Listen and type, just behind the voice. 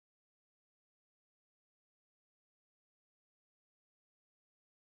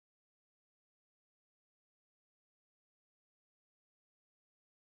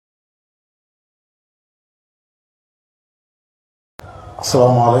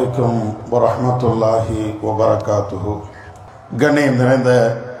அஸ்ஸலாமு அலைக்கும் வரஹ்மத்துல்லாஹி வபரகாத்துஹு. கண்ணியம் நிறைந்த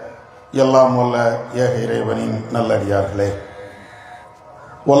எல்லாம் வல்ல ஏக இறைவனின் நல்லடியார்களே,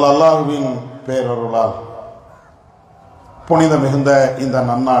 அல்லாஹ்வின் பேரருளால் புனித மிகுந்த இந்த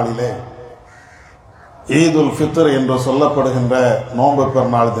நன்னாளிலே ஈதுல் ஃபித்ர் என்று சொல்லப்படுகின்ற நோன்பு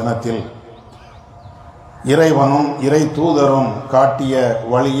பெருநாள் தினத்தில் இறைவனும் இறை தூதரும் காட்டிய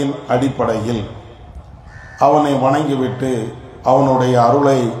வழியின் அடிப்படையில் அவனை வணங்கிவிட்டு அவனுடைய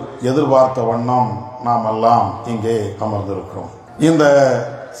அருளை எதிர்பார்த்த வண்ணம் நாம் எல்லாம் இங்கே அமர்ந்திருக்கிறோம். இந்த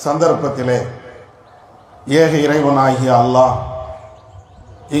சந்தர்ப்பத்திலே ஏக இறைவனாகிய அல்லாஹ்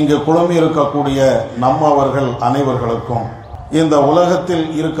இங்கு குழுமி இருக்கக்கூடிய நம்மவர்கள் அனைவர்களுக்கும், இந்த உலகத்தில்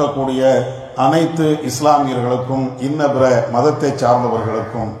இருக்கக்கூடிய அனைத்து இஸ்லாமியர்களுக்கும், இன்ன பிற மதத்தை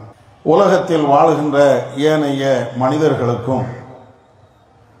சார்ந்தவர்களுக்கும், உலகத்தில் வாழுகின்ற ஏனைய மனிதர்களுக்கும்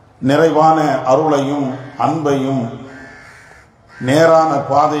நிறைவான அருளையும் அன்பையும் நேரான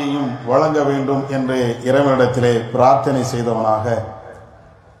பாதையையும் வழங்க வேண்டும் என்று இறைவனிடத்திலே பிரார்த்தனை செய்தவனாக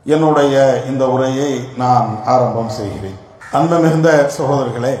என்னுடைய இந்த உரையை நான் ஆரம்பம் செய்கிறேன். அன்பு மிகுந்த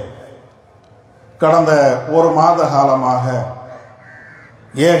சகோதரர்களே, கடந்த ஒரு மாத காலமாக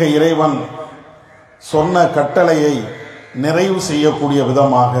ஏக இறைவன் சொன்ன கட்டளையை நிறைவு செய்யக்கூடிய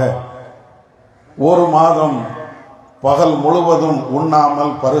விதமாக ஒரு மாதம் பகல் முழுவதும்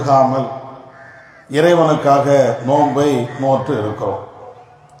உண்ணாமல் பருகாமல் இறைவனுக்காக நோன்பை நோற்று இருக்கிறோம்.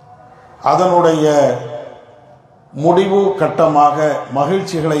 அதனுடைய முடிவு கட்டமாக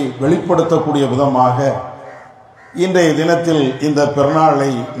மகிழ்ச்சிகளை வெளிப்படுத்தக்கூடிய விதமாக இன்றைய தினத்தில் இந்த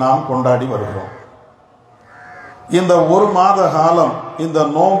பெருநாளை நாம் கொண்டாடி வருகிறோம். இந்த ஒரு மாத காலம் இந்த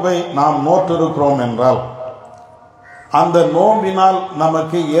நோன்பை நாம் நோற்றிருக்கிறோம் என்றால் அந்த நோம்பினால்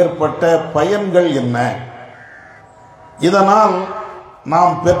நமக்கு ஏற்பட்ட பயன்கள் என்ன, இதனால்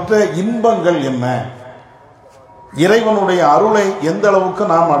நாம் பெற்ற இன்பங்கள் என்ன, இறைவனுடைய அருளை எந்த அளவுக்கு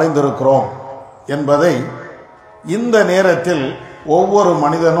நாம் அடைந்திருக்கிறோம் என்பதை இந்த நேரத்தில் ஒவ்வொரு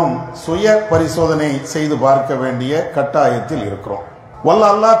மனிதனும் சுய பரிசோதனை செய்து பார்க்க வேண்டிய கட்டாயத்தில் இருக்கிறோம். வல்ல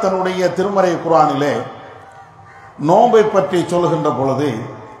அல்லாஹ் தன்னுடைய திருமறை குர்ஆனிலே நோன்பை பற்றி சொல்கின்ற பொழுது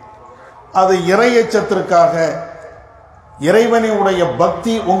அது இறையச்சத்திற்காக, இறைவனுடைய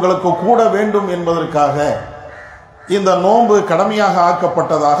பக்தி உங்களுக்கு கூட வேண்டும் என்பதற்காக இந்த நோன்பு கடமையாக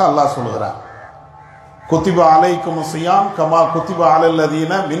ஆக்கப்பட்டதாக அல்லாஹ் சொல்கிறார். குத்திப அலைக்கும் சியாம் கமா குத்திப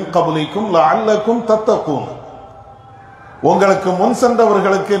அலல்லதீன மின் கபுலிக்கும் லஅல்லக்கும் தத்தகூன். உங்களுக்கு முன்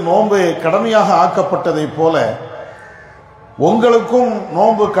சென்றவர்களுக்கு நோன்பு கடமையாக ஆக்கப்பட்டதை போல உங்களுக்கும்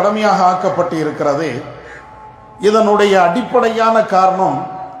நோன்பு கடமையாக ஆக்கப்பட்டு இருக்கிறது. இதனுடைய அடிப்படையான காரணம்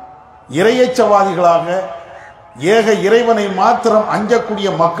இறையச்சவாதிகளாக, ஏக இறைவனை மாத்திரம் அஞ்சக்கூடிய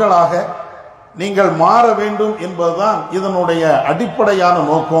மக்களாக நீங்கள் மாற வேண்டும் என்பதுதான் இதனுடைய அடிப்படையான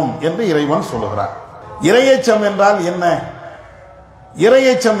நோக்கம் என்று இறைவன் சொல்லுகிறார். இறையச்சம் என்றால் என்ன?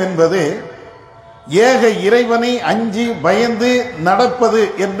 இறையச்சம் என்பது ஏக இறைவனை அஞ்சி பயந்து நடப்பது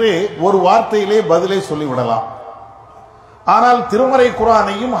என்று ஒரு வார்த்தையிலே பதிலை சொல்லிவிடலாம். ஆனால் திருமறை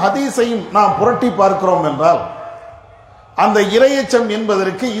குர்ஆனையும் ஹதீஸையும் நாம் புரட்டி பார்க்கிறோம் என்றால் அந்த இறையச்சம்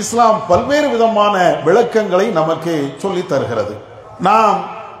என்பதற்கு இஸ்லாம் பல்வேறு விதமான விளக்கங்களை நமக்கு சொல்லி தருகிறது. நாம்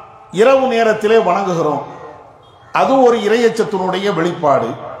இரவு நேரத்திலே வணங்குகிறோம், அது ஒரு இறையச்சத்தினுடைய வெளிப்பாடு.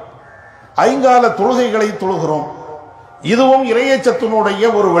 ஐங்கால தொழுகைகளை தொழுகிறோம், இதுவும் இறையச்சத்தினுடைய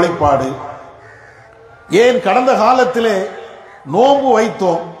ஒரு வெளிப்பாடு. ஏன் கடந்த காலத்திலே நோன்பு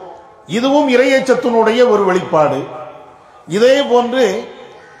வைத்தோம், இதுவும் இறையச்சத்தினுடைய ஒரு வெளிப்பாடு. இதே போன்று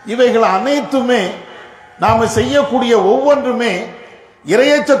இவைகள் அனைத்துமே நாம் செய்யக்கூடிய ஒவ்வொன்றுமே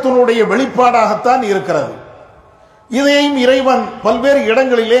இறையச்சத்தினுடைய வெளிப்பாடாகத்தான் இருக்கிறது. இதையும் இறைவன் பல்வேறு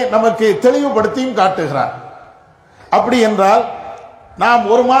இடங்களிலே நமக்கு தெளிவுபடுத்தியும் காட்டுகிறார். அப்படி என்றால் நாம்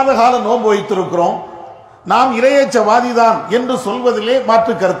ஒரு மாத கால நோன்பு வைத்திருக்கிறோம், நாம் இறையச்சவாதிதான் என்று சொல்வதிலே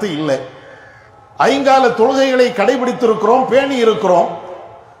மாற்று கருத்து இல்லை. ஐங்கால தொழுகைகளை கடைபிடித்திருக்கிறோம், பேணி இருக்கிறோம்,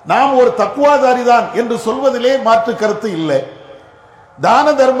 நாம் ஒரு தக்குவாதாரிதான் என்று சொல்வதிலே மாற்று கருத்து இல்லை. தான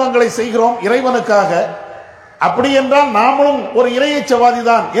தர்மங்களை செய்கிறோம் இறைவனுக்காக, அப்படி என்றால் நாமளும் ஒரு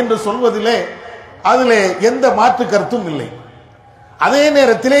இறையச்சவாதிதான் என்று சொல்வதிலே அதிலே எந்த மாற்று கருத்தும் இல்லை. அதே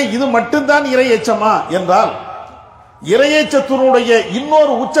நேரத்திலே இது மட்டும்தான் இறையச்சமா என்றால் இறையச்சத்தினுடைய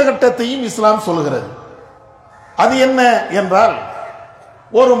இன்னொரு உச்சகட்டத்தையும் இஸ்லாம் சொல்கிறது. அது என்ன என்றால்,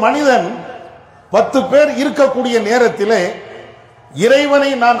 ஒரு மனிதன் 10 பேர் இருக்கக்கூடிய நேரத்திலே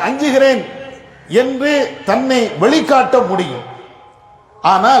இறைவனை நான் அஞ்சுகிறேன் என்று தன்னை வெளிக்காட்ட முடியும்.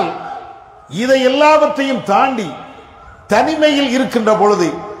 ஆனால் இதை எல்லாவற்றையும் தாண்டி தனிமையில் இருக்கின்ற பொழுது,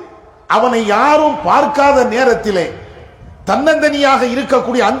 அவனை யாரும் பார்க்காத நேரத்திலே, தன்னந்தனியாக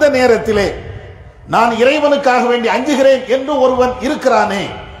இருக்கக்கூடிய அந்த நேரத்திலே நான் இறைவனுக்காக வேண்டி அஞ்சுகிறேன் என்று ஒருவன் இருக்கிறானே,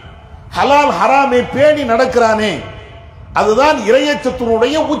 ஹலால் ஹராமை பேணி நடக்கிறானே, அதுதான்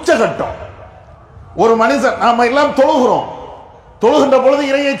இறையச்சத்தினுடைய உச்சகட்டம். ஒரு மனிதன், நாம எல்லாம் தொழுகிறோம், தொழுகின்ற பொழுது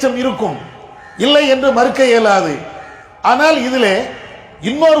இறையச்சம் இருக்கும், இல்லை என்று மறுக்க இயலாது. ஆனால் இதிலே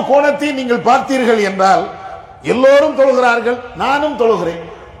இன்னொரு கோணத்தை நீங்கள் பார்த்தீர்கள் என்றால், எல்லோரும் தொழுகிறார்கள், நானும் தொழுகிறேன்.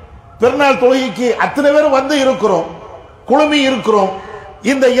 பெருநாள் தொழுகைக்கு அத்தனை பேர் வந்து இருக்கிறோம், குழுமி இருக்கிறோம்,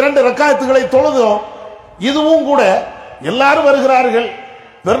 இந்த 2 ரக்காத்துகளை தொழுகிறோம். இதுவும் கூட எல்லாரும் வருகிறார்கள்.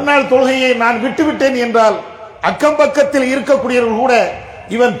 பெருநாள் தொழுகையை நான் விட்டுவிட்டேன் என்றால் அக்கம் பக்கத்தில் இருக்கக்கூடியவர்கள் கூட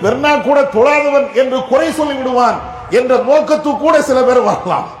இவன் பெருநாள் கூட தொழாதவன் என்று குறை சொல்லி விடுவான் என்ற நோக்கத்து கூட சில பேர்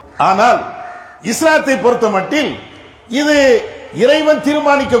வரலாம். ஆனால் இஸ்லாத்தை பொறுத்த மட்டில் இது இறைவன்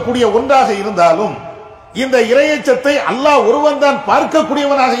தீர்மானிக்கக்கூடிய ஒன்றாக இருந்தாலும், இந்த இறையச்சத்தை அல்லாஹ் ஒருவன் தான்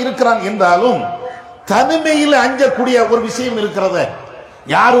பார்க்கக்கூடியவனாக இருக்கிறான் என்றாலும், தனிமையில் அஞ்சக்கூடிய ஒரு விஷயம் இருக்கிறது.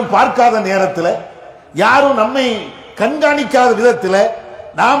 யாரும் பார்க்காத நேரத்தில், யாரும் நம்மை கண்காணிக்காத விதத்தில்,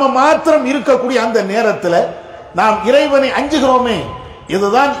 நாம மாத்திரம் இருக்கக்கூடிய அந்த நேரத்தில் நாம் இறைவனை அஞ்சுகிறோமே,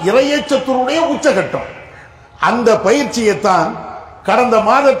 இதுதான் இறையச்சத்தினுடைய உச்சகட்டம். அந்த பயிற்சியைத்தான் கடந்த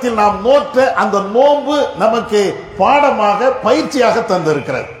மாதத்தில் நாம் நோற்ற அந்த நோன்பு நமக்கு பாடமாக பயிற்சியாக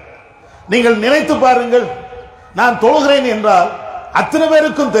தந்திருக்கிறது. நீங்கள் நினைத்து பாருங்கள், நான் தொழுகிறேன் என்றால் அத்தனை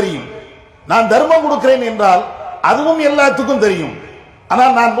பேருக்கும் தெரியும், நான் தர்மம் கொடுக்கிறேன் என்றால் அதுவும் எல்லாத்துக்கும் தெரியும்.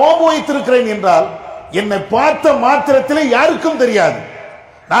 ஆனால் நான் நோன்பு வைத்திருக்கிறேன் என்றால் என்னை பார்த்த மாத்திரத்திலே யாருக்கும் தெரியாது.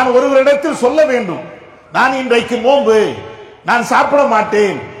 நான் ஒருவரிடத்தில் சொல்ல வேண்டும், நான் இன்றைக்கு நோன்பு, நான் சாப்பிட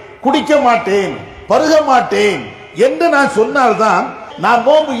மாட்டேன், குடிக்க மாட்டேன், பருக மாட்டேன் என்று நான் சொன்னால்தான் நான்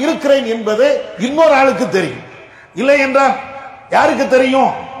நோன்பு இருக்கிறேன் என்பது இன்னொரு ஆளுக்கு தெரியும். இல்லை என்றால் யாருக்கு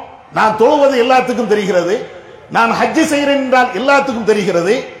தெரியும்? நான் தொழுவது எல்லாத்துக்கும் தெரிகிறது, நான் ஹஜ்ஜி செய்கிறேன் என்றால் எல்லாத்துக்கும்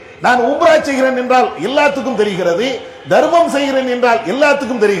தெரிகிறது, நான் உம்ரா செய்கிறேன் என்றால் எல்லாத்துக்கும் தெரிகிறது, தர்மம் செய்கிறேன் என்றால்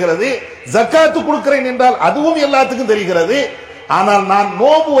எல்லாத்துக்கும் தெரிகிறது, ஜக்காத்து கொடுக்கிறேன் என்றால் அதுவும் எல்லாத்துக்கும் தெரிகிறது. ஆனால் நான்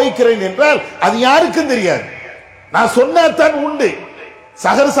நோன்பு வைக்கிறேன் என்றால் அது யாருக்கும் தெரியாது. நான் சொன்னாதான் உண்டு.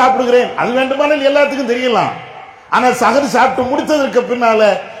 சஹர் சாப்பிடுகிறேன், அது வேண்டுமானால் எல்லாத்துக்கும் தெரியலாம். ஆனால் சஹர் சாப்பிட்டு முடித்ததற்கு பின்னால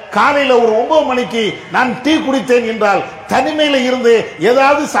காலையில ஒரு 9 மணிக்கு நான் டீ குடித்தேன் என்றால், தனிமையில இருந்து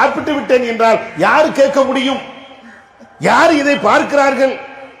ஏதாவது சாப்பிட்டு விட்டேன் என்றால் யாரு கேட்க முடியும்? யார் இதை பார்க்கிறார்கள்?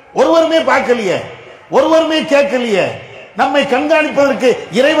 ஒருவருமே பார்க்கலையே, ஒருவருமே கேட்கலையே. நம்மை கண்காணிப்பதற்கு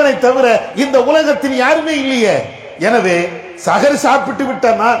இறைவனை தவிர இந்த உலகத்தில் யாருமே இல்லையே. எனவே சஹர் சாப்பிட்டு விட்ட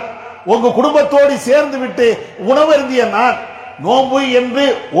நான், உங்க குடும்பத்தோடு சேர்ந்து விட்டு உணவருந்திய நான் நோன்பு என்று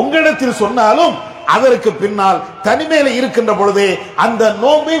உங்களிடத்தில் சொன்னாலும், அதற்கு பின்னால் தனிமையில இருக்கின்ற பொழுது அந்த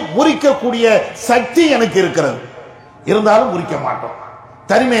நோன்பை முறிக்கக்கூடிய சக்தி எனக்கு இருக்கிறது. இருந்தாலும் முறிக்க மாட்டோம்.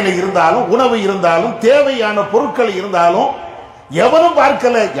 தனிமையில இருந்தாலும், உணவு இருந்தாலும், தேவையான பொருட்கள் இருந்தாலும், எவனும்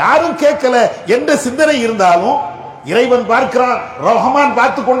பார்க்கல, யாரும் கேட்கல என்ற சிந்தனை இருந்தாலும், இறைவன் பார்க்கிறான், ரஹ்மான்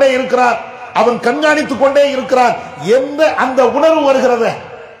பார்த்து கொண்டே இருக்கிறான், அவன் கண்காணித்துக் கொண்டே இருக்கிறான் என்ற அந்த உணர்வு வருகிறது.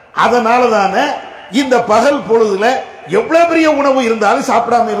 அதனால தானே இந்த பகல் பொழுதுல எவ்வளவு பெரிய உணவு இருந்தாலும்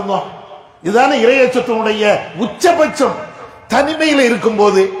சாப்பிடாம இருந்தோம். இதுதானே இறையச்சத்தினுடைய உச்சபட்சம். தனிமையில் இருக்கும்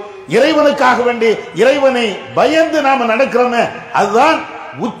போது இறைவனுக்காக வேண்டி இறைவனை பயந்து நாம நடக்கிறோமே, அதுதான்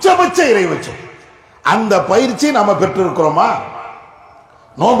உச்சபட்ச இறைவச்சம். அந்த பயிற்சி நாம பெற்றிருக்கிறோமா?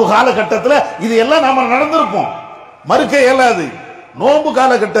 நோன்பு காலகட்டத்தில் இது எல்லாம் நாம நடந்திருப்போம், மறுக்க இயலாது. நோன்பு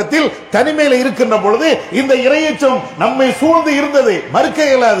காலகட்டத்தில் தனிமையில இருக்கின்ற பொழுது இந்த இறையச்சம் நம்மை சூழ்ந்து இருந்தது, மறுக்க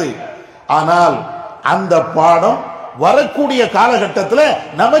இயலாது. ஆனால் அந்த பாடம் வரக்கூடிய காலகட்டத்தில்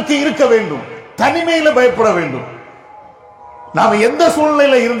நமக்கு இருக்க வேண்டும். தனிமையில பயப்பட வேண்டும். நாம எந்த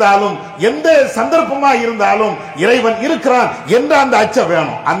சூழ்நிலையில இருந்தாலும், எந்த சந்தர்ப்பமா இருந்தாலும் இறைவன் இருக்கிறான் என்ற அந்த அச்சம்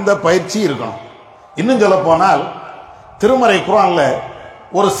வேணும், அந்த பயிற்சி இருக்கணும். இன்னும் சொல்ல போனால் திருமறை குர்ஆன்ல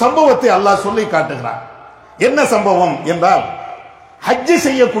ஒரு சம்பவத்தை அல்லாஹ் சொல்லி காட்டுகிறான். என்ன சம்பவம் என்றால், ஹஜ்ஜி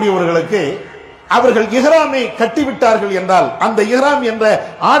செய்யக்கூடியவர்களுக்கு அவர்கள் இஹ்ராமை கட்டிவிட்டார்கள் என்றால், அந்த இஹ்ராம் என்ற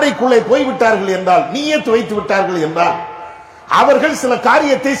ஆடைக்குள்ளே போய்விட்டார்கள் என்றால், நியத் வைத்து விட்டார்கள் என்றால், அவர்கள் சில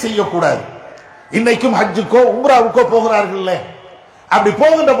காரியத்தை செய்யக்கூடாது. இன்னைக்கும் ஹஜ்ஜுக்கோ உம்ராவுக்கோ போகிறார்கள். அப்படி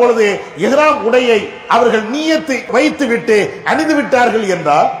போகின்ற பொழுது இஹ்ராம் உடையை அவர்கள் நியத்தை வைத்து விட்டு அணிந்து விட்டார்கள்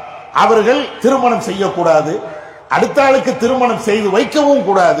என்றால், அவர்கள் திருமணம் செய்யக்கூடாது, அடுத்த ஆளுக்கு திருமணம் செய்து வைக்கவும்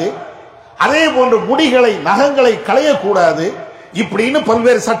கூடாது, அதே போன்று முடிகளை நகங்களை களையக்கூடாது. இப்படின்னு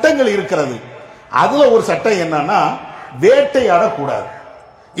பல்வேறு சட்டங்கள் இருக்கிறது. அதுல ஒரு சட்டம் என்னன்னா, வேட்டையாடக்கூடாது.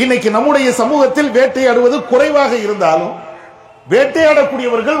 இன்னைக்கு நம்முடைய சமூகத்தில் வேட்டையாடுவது குறைவாக இருந்தாலும்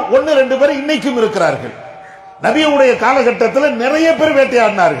வேட்டையாடக்கூடியவர்கள் 1-2 பேர் இன்னைக்கும் இருக்கிறார்கள். நபியுடைய காலகட்டத்தில் நிறைய பேர்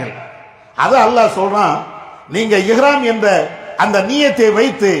வேட்டையாடினார்கள். அது அல்லாஹ் சொல்றான், நீங்க இஹ்ராம் என்ற அந்த நியத்தை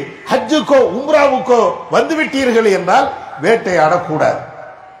வைத்து ஹஜ்ஜுக்கோ உம்ராவுக்கோ வந்துவிட்டீர்கள் என்றால் வேட்டையாடக்கூடாது.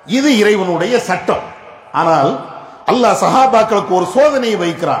 இது இறைவனுடைய சட்டம். ஆனால் அல்லாஹ் சஹாபாக்களுக்கு ஒரு சோதனையை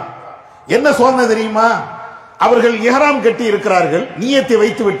வைக்கிறான். என்ன சோதனை தெரியுமா? அவர்கள் இஹ்ராம் கட்டி இருக்கிறார்கள், நியத்தை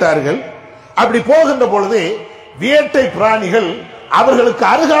வைத்து விட்டார்கள். அப்படி போகின்ற பொழுது வேட்டை பிராணிகள் அவர்களுக்கு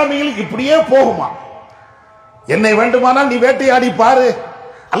அருகாமையில் இப்படியே போகுமா. என்னை வேண்டுமானால் நீ வேட்டையாடி பாரு,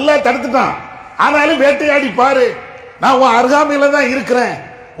 அல்லாஹ் தடுத்துட்டான், ஆனாலும் வேட்டையாடி பாரு, நான் உன் அருகாமையில தான் இருக்கிறேன்,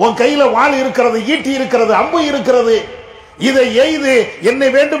 உன் கையில வாள் இருக்கிறது, ஈட்டி இருக்கிறது, அம்பு இருக்கிறது, இதை எய்து என்னை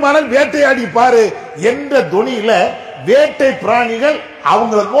வேண்டுமானால் வேட்டையாடி பாரு என்ற துணியில வேட்டை பிராணிகள்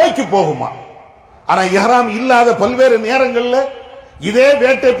அவங்களை நோக்கி போகுமா. ஆனா இஹ்ராம் இல்லாத பல்வேறு நேரங்கள்ல இதே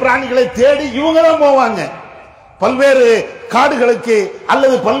வேட்டை பிராணிகளை தேடி இவங்க தான் போவாங்க. பல்வேறு காடுகளுக்கு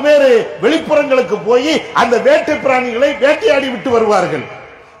அல்லது பல்வேறு வெளிப்புறங்களுக்கு போய் அந்த வேட்டை பிராணிகளை வேட்டையாடி விட்டு வருவார்கள்.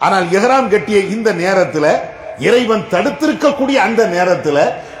 ஆனால் இஹ்ராம் கட்டிய இந்த நேரத்தில், இறைவன் தடுத்திருக்கக்கூடிய அந்த நேரத்தில்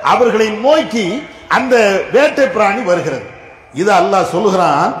அவர்களை நோக்கி அந்த வேட்டை பிராணி வருகிறது. இது அல்லாஹ்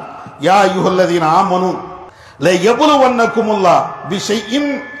சொல்லுகிறான், யா அய்யுஹல்லதீன ஆமனு ல யப்லுவன்னகுமுல்லாஹ்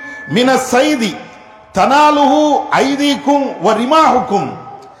பிஷைஇன் மினஸ் ஸைதி தனாலுஹு ஐதீக்கும் வ ரிமாஹுக்கும்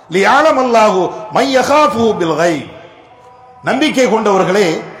லியஅலமல்லாஹு மை யகாஃபு பில் கைப். நம்பிக்கை கொண்டவர்களே,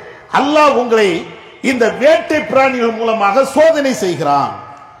 அல்லாஹ் உங்களை இந்த வேட்டை பிராணிகள் மூலமாக சோதனை செய்கிறான்.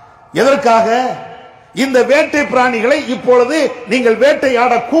 எதற்காக? இந்த வேட்டை பிராணிகளை இப்பொழுது நீங்கள்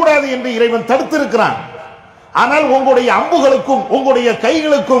வேட்டையாடக்கூடாது என்று இறைவன் தடுத்திருக்கிறான். ஆனால் உங்களுடைய அம்புகளுக்கும் உங்களுடைய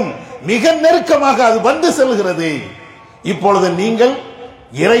கைகளுக்கும் மிக நெருக்கமாக அது வந்து செல்கிறது. இப்பொழுது நீங்கள்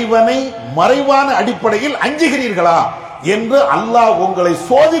இறைவனை மறைவான அடிப்படையில் அஞ்சுகிறீர்களா என்று அல்லாஹ் உங்களை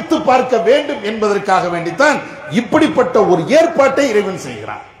சோதித்து பார்க்க வேண்டும் என்பதற்காக வேண்டித்தான் இப்படிப்பட்ட ஒரு ஏற்பாட்டை இறைவன்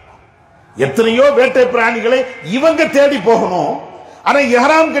செய்கிறான். எத்தனையோ வேட்டை பிராணிகளை இவங்க தேடி போகணும். ஆனா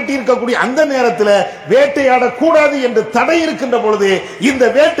இஹ்ராம் கட்டி இருக்கக்கூடிய அந்த நேரத்தில் வேட்டையாட கூடாது என்று தடை இருக்கின்ற பொழுது இந்த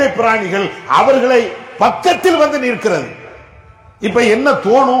வேட்டை பிராணிகள் அவர்களை பக்கத்தில் வந்து நிற்கிறது. இப்ப என்ன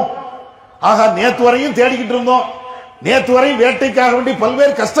தோணும்? ஆகா, நேத்து வரையும் தேடிக்கிட்டு இருந்தோம், நேத்து வரையும் வேட்டைக்காக வேண்டி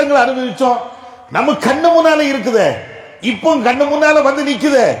பல்வேறு கஷ்டங்களை அனுபவிச்சோம், நம்ம கண்ணு முன்னால இருக்குது, இப்போ கண்ணு முன்னால வந்து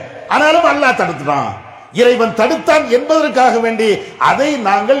நிக்குது, ஆனாலும் அல்லாஹ் தடுத்தான், இறைவன் தடுத்தான் என்பதற்காக வேண்டி அதை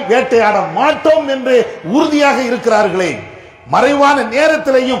நாங்கள் வேட்டையாட மாட்டோம் என்று உறுதியாக இருக்கிறார்களே, மறைவான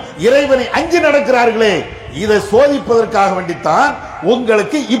நேரத்திலையும் இறைவனை அஞ்சி நடக்கிறார்களே, இதை சோதிப்பதற்காக வேண்டித்தான்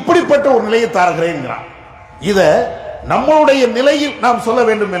உங்களுக்கு இப்படிப்பட்ட ஒரு நிலையை தருகிறேன். இத நம்மளுடைய நிலையில் நாம் சொல்ல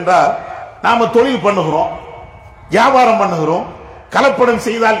வேண்டும் என்றால், நாம தொழில் பண்ணுகிறோம், வியாபாரம் பண்ணுகிறோம், கலப்படம்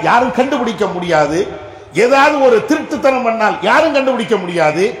செய்தால் யாரும் கண்டுபிடிக்க முடியாது, ஏதாவது ஒரு திருட்டுத்தனம் பண்ணால் யாரும் கண்டுபிடிக்க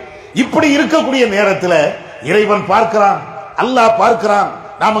முடியாது. இப்படி இருக்கக்கூடிய நேரத்தில் இறைவன் பார்க்கிறான், அல்லாஹ் பார்க்கிறான்.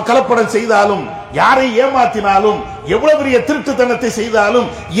 நாம கலப்படம் செய்தாலும், யாரை ஏமாத்தினாலும், எவ்வளவு பெரிய திருட்டுத்தனத்தை செய்தாலும்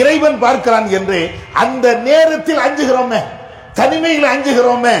இறைவன் பார்க்கிறான் என்று அந்த நேரத்தில் அஞ்சுகிறோமே, தனிமையில்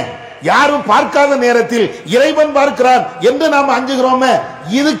அஞ்சுகிறோமே, யாரும் பார்க்காத நேரத்தில் இறைவன் பார்க்கிறான் என்று நாம் அஞ்சுகிறோமே,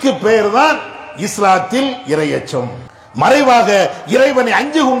 இதுக்கு பெயர் தான் இஸ்லாத்தில் இறையச்சம். மறைவாக இறைவனை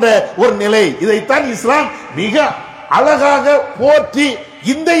அஞ்சுகின்ற ஒரு நிலை. இதைத்தான் இஸ்லாம் மிக அழகாக போற்றி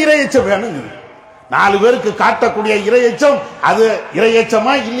இந்த இறையச்சம் வேணுங்க. 4 பேருக்கு காட்டக்கூடிய இறையச்சம் அது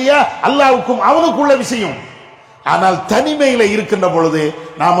இறையச்சமா இல்லையா அல்லாஹ்வுக்கும் அவனுக்குள்ள விஷயம். ஆனால் தனிமையில இருக்கின்ற பொழுது,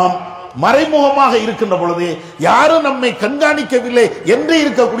 நாம மறைமுகமாக இருக்கின்ற பொழுது, யாரும் நம்மை கண்காணிக்கவில்லை என்று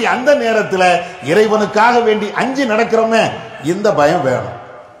இருக்கக்கூடிய அந்த நேரத்தில் இறைவனுக்காக வேண்டி அஞ்சி நடக்கிறோமே, இந்த பயம் வேணும்.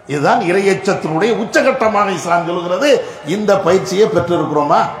 இதுதான் இறையச்சத்தினுடைய உச்சகட்டமாக இஸ்லாம் சொல்கிறது. இந்த பயிற்சியை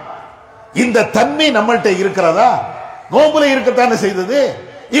பெற்றிருக்கிறோமா? இந்த தன்மை நம்மள்கிட்ட இருக்கிறதா? நோம்புல இருக்கத்தானே செய்தது.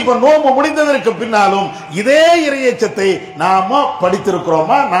 இப்ப நோம்பு முடிந்ததற்கு பின்னாலும் இதே இறையச்சத்தை நாம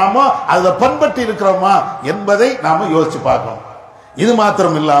படித்திருக்கிறோமா, நாம அதை பண்பற்றி இருக்கிறோமா என்பதை நாம யோசிச்சு பார்க்கணும். இது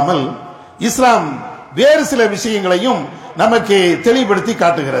மாத்திரம் இல்லாமல் இஸ்லாம் வேறு சில விஷயங்களையும் நமக்கு தெளிவுபடுத்தி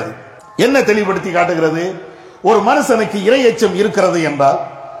காட்டுகிறது. என்ன தெளிவுபடுத்தி காட்டுகிறது? ஒரு மனுஷனுக்கு இறையச்சம் இருக்கிறது என்றால்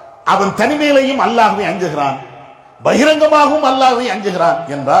அவன் தனிமையிலையும் அல்லாஹ்வை அஞ்சுகிறான், பகிரங்கமாகவும் அல்லாஹ்வை அஞ்சுகிறான்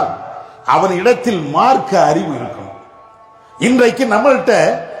என்றால் அவன் இடத்தில் மார்க்க அறிவு இருக்கணும். இன்றைக்கு நம்மள்கிட்ட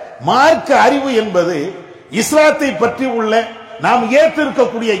மார்க்க அறிவு என்பது இஸ்லாத்தை பற்றி உள்ள, நாம்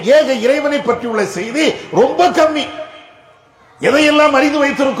ஏற்றிருக்கக்கூடிய ஏக இறைவனை பற்றி உள்ள செய்தி ரொம்ப கம்மி. எதையெல்லாம் அறிந்து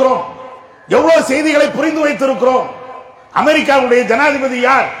வைத்திருக்கிறோம், எவ்வளவு செய்திகளை புரிந்து வைத்திருக்கிறோம். அமெரிக்காவுடைய ஜனாதிபதி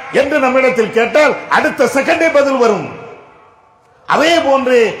யார் என்று நம்மிடத்தில் கேட்டால் அடுத்த செகண்டே பதில் வரும். அதே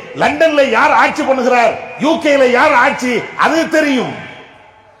போன்று லண்டன்ல யார் ஆட்சி பண்ணுகிறார், யூகேல யார் ஆட்சி, அது தெரியும்.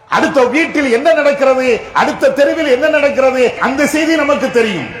 அடுத்த வீட்டில் என்ன நடக்கிறது, அடுத்த தெருவில் என்ன நடக்கிறது, அந்த செய்தி நமக்கு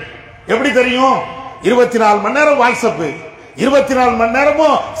தெரியும். எப்படி தெரியும்? 24 மணி நேரம் வாட்ஸ்அப், 24 மணி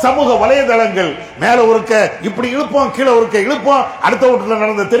நேரமும் சமூக வலைதளங்கள். மேல ஒருக்க இப்படி இழுப்போம், கீழே ஒருக்க இழுப்போம், அடுத்த வீட்டுல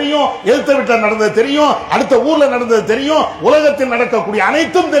நடந்தது தெரியும், எதிர்த்த வீட்டில் நடந்தது தெரியும், அடுத்த ஊர்ல நடந்தது தெரியும், உலகத்தில் நடக்கக்கூடிய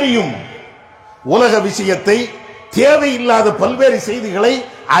அனைத்தும் தெரியும். உலக விஷயத்தை, தேவையில்லாத பல்வேறு செய்திகளை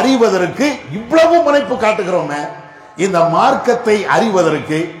அறிவதற்கு இவ்வளவு முனைப்பு காட்டுகிறோமே, இந்த மார்க்கத்தை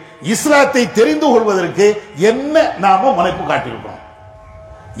அறிவதற்கு, இஸ்லாத்தை தெரிந்து கொள்வதற்கு என்ன நாம முனைப்பு காட்டியிருக்கிறோம்?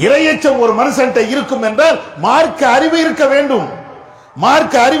 இறையச்சம் ஒரு மனுஷன்ட்ட இருக்கும் என்றால் மார்க்க அறிவு இருக்க வேண்டும்.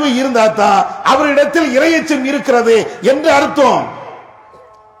 மார்க்க அறிவு இருந்தா தான் அவரிடத்தில் இறையச்சம் இருக்கிறது என்று அர்த்தம்.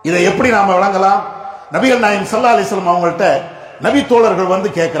 இதை எப்படி நாம விளங்கலாம்? நபிகள் நாயகம் ஸல்லல்லாஹு அலைஹி வஸல்லம் அவங்கள்ட்ட நபி தோழர்கள் வந்து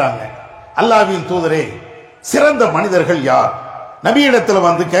கேட்கிறாங்க, அல்லாஹ்வின் தூதரே, சிறந்த மனிதர்கள் யார்? நபியிடத்தில்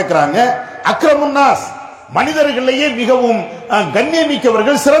வந்து கேட்கிறாங்க, அக்ரமுன் நாஸ், மனிதர்களிலேயே மிகவும்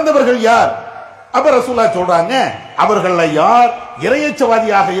கண்ணியமிக்கவர்கள் சிறந்தவர்கள் யார்? அப்ப ரசூலுல்லாஹ் சொல்றாங்க, அவர்கள யார்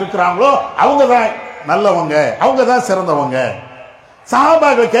இறையச்சவாதியாக இருக்கிறாங்களோ அவங்க தான் நல்லவங்க, அவங்க தான் சிறந்தவங்க.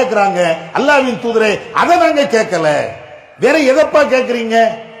 சஹாபாக்கள் கேட்கிறாங்க, அல்லாஹ்வின் தூதரே, அதை நாங்க கேட்கல, வேற எதப்பா கேட்கறீங்க?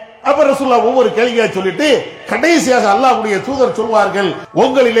 அப்ப ரசூலுல்லாஹ் ஒவ்வொரு கேள்வியா சொல்லிட்டு கடைசியாக அல்லாஹ்வுடைய தூதர் சொல்வார்கள்,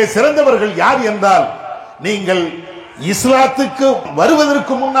 உங்களிலே சிறந்தவர்கள் யார் என்றால், நீங்கள் இஸ்லாத்துக்கு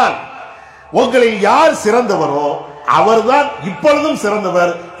வருவதற்கு முன்னால் உங்களில் யார் சிறந்தவரோ அவர்தான் இப்பொழுதும்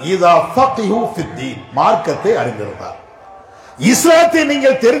சிறந்தவர். இதா ஃபக்ஹு ஃபித்தீன், மார்க்கத்தை அறிந்திருந்தார். இஸ்லாத்தை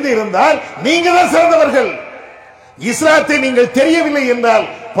நீங்கள் தெரிந்திருந்தால் நீங்க தான் சிறந்தவர்கள். இஸ்லாத்தை நீங்கள் தெரியவில்லை என்றால்,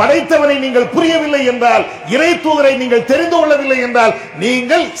 படைத்தவனை நீங்கள் புரியவில்லை என்றால், இறை தூதரை நீங்கள் தெரிந்து கொள்ளவில்லை என்றால்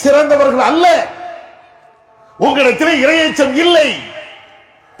நீங்கள் சிறந்தவர்கள் அல்ல. உங்களிடத்தில் இறையச்சம் இல்லை,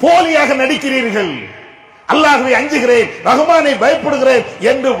 போலியாக நடிக்கிறீர்கள். அல்லாஹ்வை அஞ்சுகிறேன், ரஹ்மானை பயப்படுகிறேன்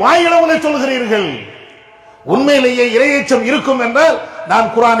என்று வாயளவுல சொல்கிறீர்கள். உண்மையிலேயே இறையச்சம் இருக்கும் என்றால்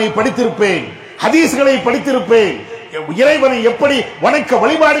நான் குர்ஆனை படித்திருப்பேன், ஹதீஸ்களை படித்திருப்பேன், இறைவனை எப்படி வணக்க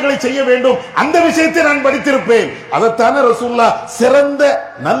வழிபாடுகளை செய்ய வேண்டும் அந்த விஷயத்தை நான் படித்திருப்பேன். அதைத்தான ரசூலுல்லாஹ் சிறந்த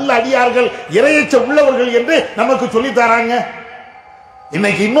நல்ல அடியார்கள், இறையச்சம் உள்ளவர்கள் என்று நமக்கு சொல்லி தராங்க.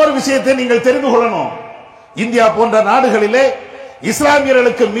 இன்னைக்கு இன்னொரு விஷயத்தை நீங்கள் தெரிந்து கொள்ளணும். இந்தியா போன்ற நாடுகளிலே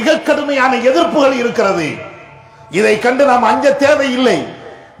இஸ்லாமியர்களுக்கு மிக கடுமையான எதிர்ப்புகள் இருக்கிறது. இதை கண்டு நாம் அஞ்ச தேவையில்லை,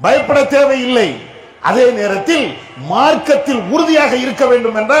 பயப்பட தேவையில்லை. அதே நேரத்தில் மார்க்கத்தில் உறுதியாக இருக்க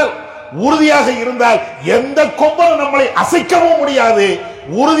வேண்டும் என்றால், உறுதியாக இருந்தால் எந்த கொம்பனும் நம்மளை அசைக்கவும் முடியாது.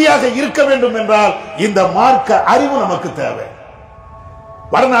 உறுதியாக இருக்க வேண்டும் என்றால் இந்த மார்க்க அறிவு நமக்கு தேவை.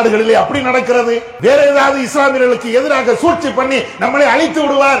 வடநாடுகளிலே அப்படி நடக்கிறது. வேற ஏதாவது இஸ்லாமியர்களுக்கு எதிராக சூழ்ச்சி பண்ணி நம்மளை அழித்து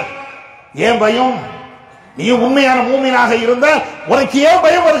விடுவார். ஏன் பயம்? நீ உண்மையான மூமினாக இருந்தால் உனக்கு ஏன்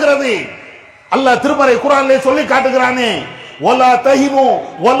பயம் வருகிறது? அல்லாஹ் திருமறை குர்ஆனிலே சொல்லி காட்டுகிறானே, வலா தஹினு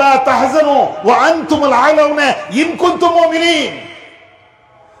வலா தஹஸனு வ அன்துமுல் ஆலவுன இன் குன்தும் முஃமினீன்.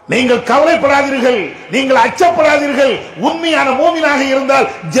 நீங்கள் கவலைப்படாதீர்கள், நீங்கள் அச்சப்படாதீர்கள். உண்மையான மூமினாக இருந்தால்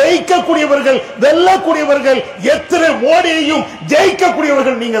ஜெயிக்கக்கூடியவர்கள், வெல்லக்கூடியவர்கள், எத்தனை மோடியையும்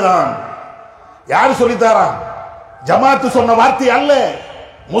ஜெயிக்கக்கூடியவர்கள் நீங்க தான். யார் சொல்லித்தாரா? ஜமாத்து சொன்ன வார்த்தை அல்ல,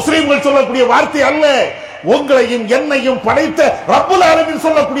 முஸ்லிம்கள் சொல்லக்கூடிய வார்த்தை அல்ல, உங்களையும் என்னையும் படைத்த ரப்புல் ஆலமீன்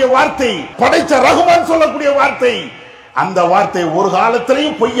சொல்லக்கூடிய வார்த்தை, படைத்த ரஹ்மான் சொல்லக்கூடிய வார்த்தை. அந்த வார்த்தை ஒரு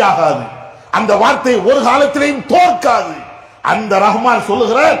காலத்திலையும் பொய்யாகாது, அந்த வார்த்தை ஒரு காலத்திலையும் தோற்காது. அந்த ரஹ்மான்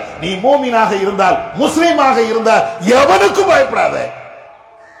சொல்லுகிறார், நீ மூமினாக இருந்தால், முஸ்லிமாக இருந்தால் எவனுக்கும் பயப்படாத.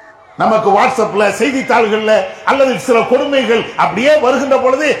 நமக்கு வாட்ஸ்அப்ல, செய்தித்தாள்கள்ல அல்லது சில கொடுமைகள் அப்படியே வருகின்ற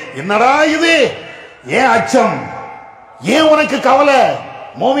பொழுது என்னடா இது, ஏன் அச்சம், ஏன் உனக்கு கவலை?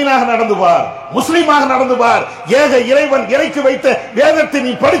 மூமினாக நடந்து பார், முஸ்லிமாக நடந்து பார், ஏக இறைவன் இறக்கி வைத்த வேதத்தை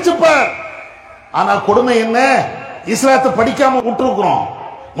நீ படிச்சு பார். ஆனா கொடுமை என்ன? இஸ்லாத்தை படிக்காம விட்டுருக்கிறோம்,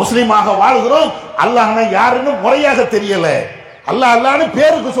 முஸ்லிமாக வாழ்கிறோம், அல்லாஹ்னா யாருன்னு முறையாக தெரியல, அல்லாஹ் அல்லாஹ்னு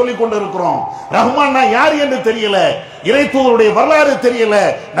பேருக்கு சொல்லிக் கொண்டு இருக்கிறோம், ரஹ்மான்னா யார் என்று தெரியல, இறை தூதருடைய வரலாறு தெரியல,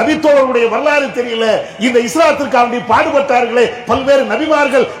 நபித்தோழருடைய வரலாறு தெரியல. இந்த இஸ்லாத்திற்காக பாடுபட்டார்களே பல்வேறு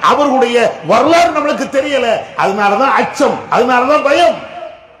நபிமார்கள், அவர்களுடைய வரலாறு நம்மளுக்கு தெரியல. அதனாலதான் அச்சம், அதனாலதான் பயம்.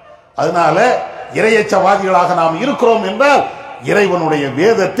 அதனால இறையச்சவாதிகளாக நாம் இருக்கிறோம் என்றால் இறைவனுடைய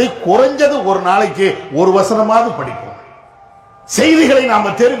வேதத்தை குறைஞ்சது ஒரு நாளைக்கு ஒரு வசனமாவது படிப்போம், செய்திகளை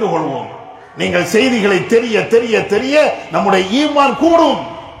நாம தெரிந்து கொள்வோம். நீங்கள் செய்திகளை தெரிய தெரிய தெரிய நம்முடைய ஈமான் கூடும்.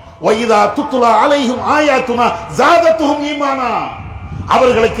 வைதா துத்லா அலைஹிம் ஆயாத்துனா ஜாதத்துஹும் ஈமானா.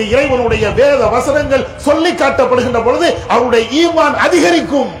 அவர்களுக்கு இறைவனுடைய வேத வசனங்கள் சொல்லி காட்டப்படுகின்ற பொழுது அவருடைய ஈமான்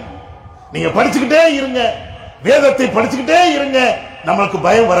அதிகரிக்கும். நீங்க படிச்சுக்கிட்டே இருங்க, வேதத்தை படிச்சுக்கிட்டே இருங்க, நமக்கு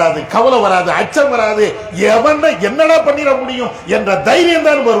பயம் வராது, கவலை வராது, அச்சம் வராது. எவன் என்னடா பண்ணிட முடியும் என்ற தைரியம்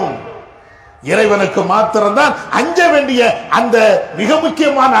தான் வரும். இறைவனுக்கு மாத்திரம்தான் அஞ்ச வேண்டிய அந்த மிக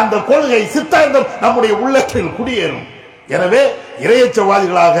முக்கியமான அந்த கொள்கை சித்தாந்தம் நம்முடைய உள்ளத்தில் குடியேறும். எனவே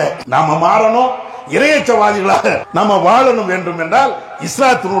இறையச்சவாதிகளாக நாம மாறணும், இறையச்சவாதிகளாக நாம வாழணும் வேண்டும் என்றால்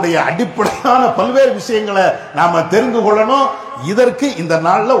இஸ்லாத்தினுடைய அடிப்படையான பல்வேறு விஷயங்களை நாம தெரிந்து கொள்ளணும். இதற்கு இந்த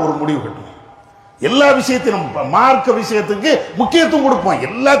நாள்ல ஒரு முடிவு கட்டணும். எல்லா விஷயத்திலும் மார்க்க விஷயத்துக்கு முக்கியத்துவம் கொடுப்போம்.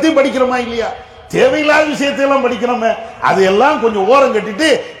 எல்லாத்தையும் படிக்கிறோமா இல்லையா? தேவையில்லாத விஷயத்தையெல்லாம் படிக்கிறோமே, அதையெல்லாம் கொஞ்சம் ஓரம் கட்டிட்டு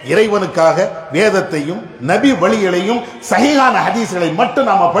இறைவனுக்காக வேதத்தையும் நபி வழிகளையும் சஹீஹான ஹதீஸ்களை மட்டும்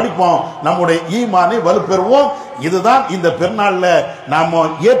நாம படிப்போம். நம்முடைய ஈமானை வலுப்பெறுவோம். இதுதான் இந்த பெருநாள்ல நாம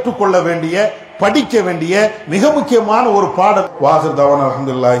ஏற்றுக்கொள்ள வேண்டிய படிக்க வேண்டிய மிக முக்கியமான ஒரு பாடல். வாஹிர் தவானா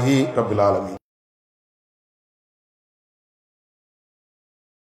அல்ஹம்துலில்லாஹி ரப்பில் ஆலமீன்.